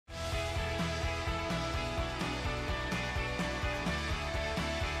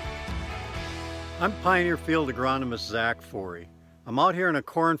I'm Pioneer Field Agronomist Zach Fore. I'm out here in a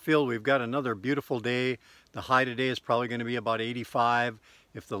cornfield. We've got another beautiful day. The high today is probably going to be about 85.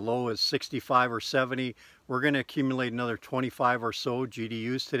 If the low is 65 or 70, we're going to accumulate another 25 or so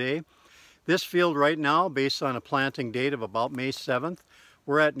GDUs today. This field right now, based on a planting date of about May 7th,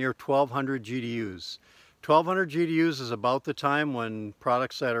 we're at near 1,200 GDUs. 1,200 GDUs is about the time when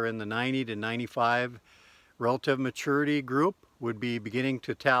products that are in the 90 to 95 relative maturity group would be beginning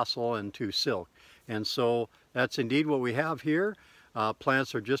to tassel and to silk. And so that's indeed what we have here.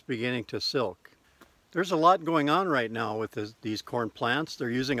 Plants are just beginning to silk. There's a lot going on right now with these corn plants. They're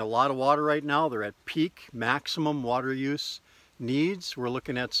using a lot of water right now. They're at peak maximum water use needs. We're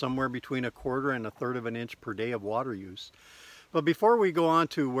looking at somewhere between 1/4 and 1/3 of an inch per day of water use. But before we go on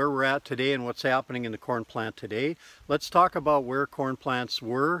to where we're at today and what's happening in the corn plant today, let's talk about where corn plants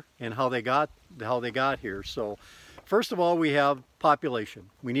were and how they got here. So first of all, we have population.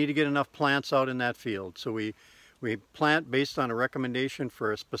 We need to get enough plants out in that field. So we plant based on a recommendation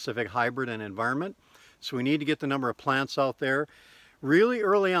for a specific hybrid and environment. So we need to get the number of plants out there. Really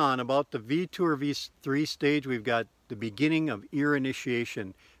early on, about the V2 or V3 stage, we've got the beginning of ear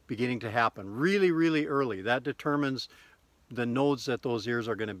initiation beginning to happen. Really, really early. That determines the nodes that those ears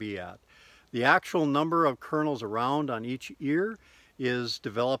are going to be at. The actual number of kernels around on each ear is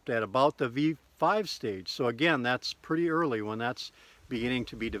developed at about the V5 stage. So again, that's pretty early when that's beginning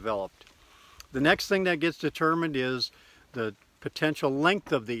to be developed. The next thing that gets determined is the potential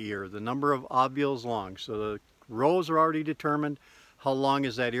length of the ear, the number of ovules long. So the rows are already determined. How long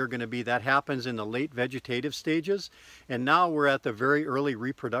is that ear going to be? That happens in the late vegetative stages. And now we're at the very early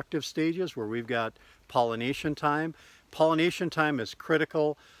reproductive stages where we've got pollination time. Pollination time is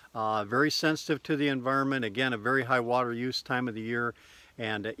critical, very sensitive to the environment. Again, a very high water use time of the year.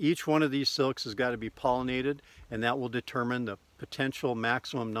 And each one of these silks has got to be pollinated, and that will determine the potential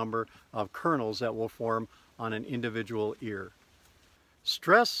maximum number of kernels that will form on an individual ear.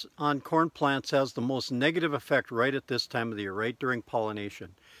 Stress on corn plants has the most negative effect right at this time of the year, right during pollination.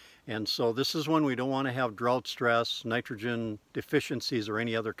 And so this is when we don't want to have drought stress, nitrogen deficiencies, or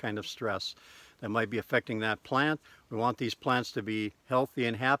any other kind of stress that might be affecting that plant. We want these plants to be healthy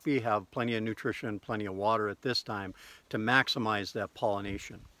and happy, have plenty of nutrition, plenty of water at this time to maximize that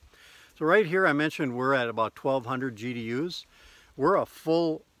pollination. So right here I mentioned we're at about 1,200 GDUs. We're a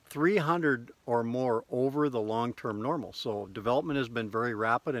full 300 or more over the long-term normal. So development has been very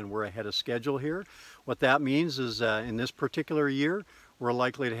rapid and we're ahead of schedule here. What that means is in this particular year, we're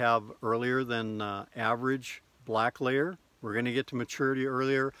likely to have earlier than average black layer. We're going to get to maturity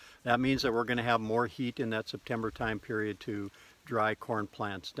earlier. That means that we're going to have more heat in that September time period to dry corn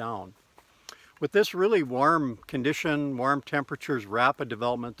plants down. With this really warm condition, warm temperatures, rapid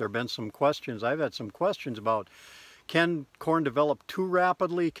development, there have been some questions. I've had some questions about, can corn develop too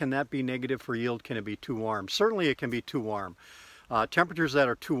rapidly? Can that be negative for yield? Can it be too warm? Certainly it can be too warm. Temperatures that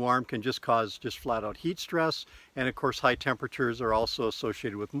are too warm can just cause flat out heat stress, and of course high temperatures are also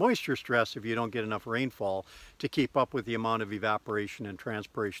associated with moisture stress if you don't get enough rainfall to keep up with the amount of evaporation and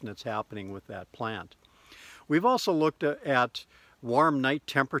transpiration that's happening with that plant. We've also looked at warm night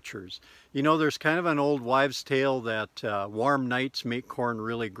temperatures. You know, there's kind of an old wives' tale that warm nights make corn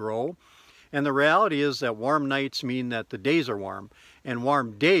really grow. And the reality is that warm nights mean that the days are warm, and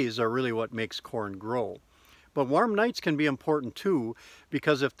warm days are really what makes corn grow. But warm nights can be important too,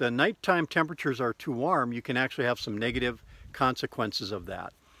 because if the nighttime temperatures are too warm, you can actually have some negative consequences of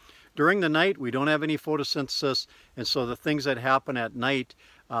that. During the night, we don't have any photosynthesis, and so the things that happen at night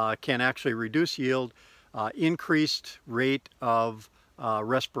can actually reduce yield. Increased rate of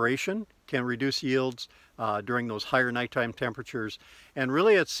respiration can reduce yields during those higher nighttime temperatures. And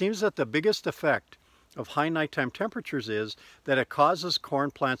really, it seems that the biggest effect of high nighttime temperatures is that it causes corn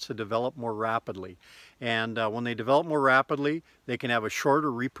plants to develop more rapidly. And when they develop more rapidly, they can have a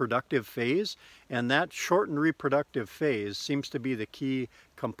shorter reproductive phase, and that shortened reproductive phase seems to be the key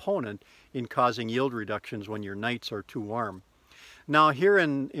component in causing yield reductions when your nights are too warm. Now here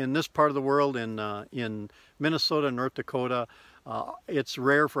in this part of the world, in Minnesota and North Dakota, it's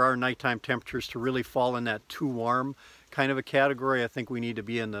rare for our nighttime temperatures to really fall in that too warm kind of a category. I think we need to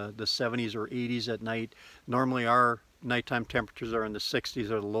be in the 70s or 80s at night. Normally our nighttime temperatures are in the 60s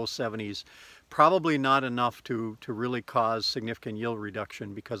or the low 70s. Probably not enough to really cause significant yield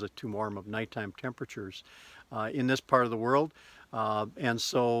reduction because of too warm of nighttime temperatures in this part of the world. And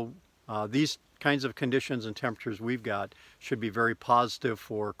so these kinds of conditions and temperatures we've got should be very positive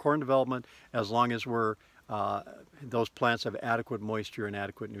for corn development as long as those plants have adequate moisture and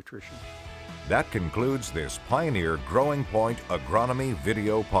adequate nutrition. That concludes this Pioneer Growing Point Agronomy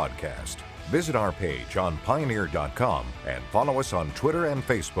video podcast. Visit our page on Pioneer.com and follow us on Twitter and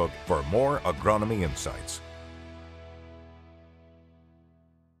Facebook for more agronomy insights.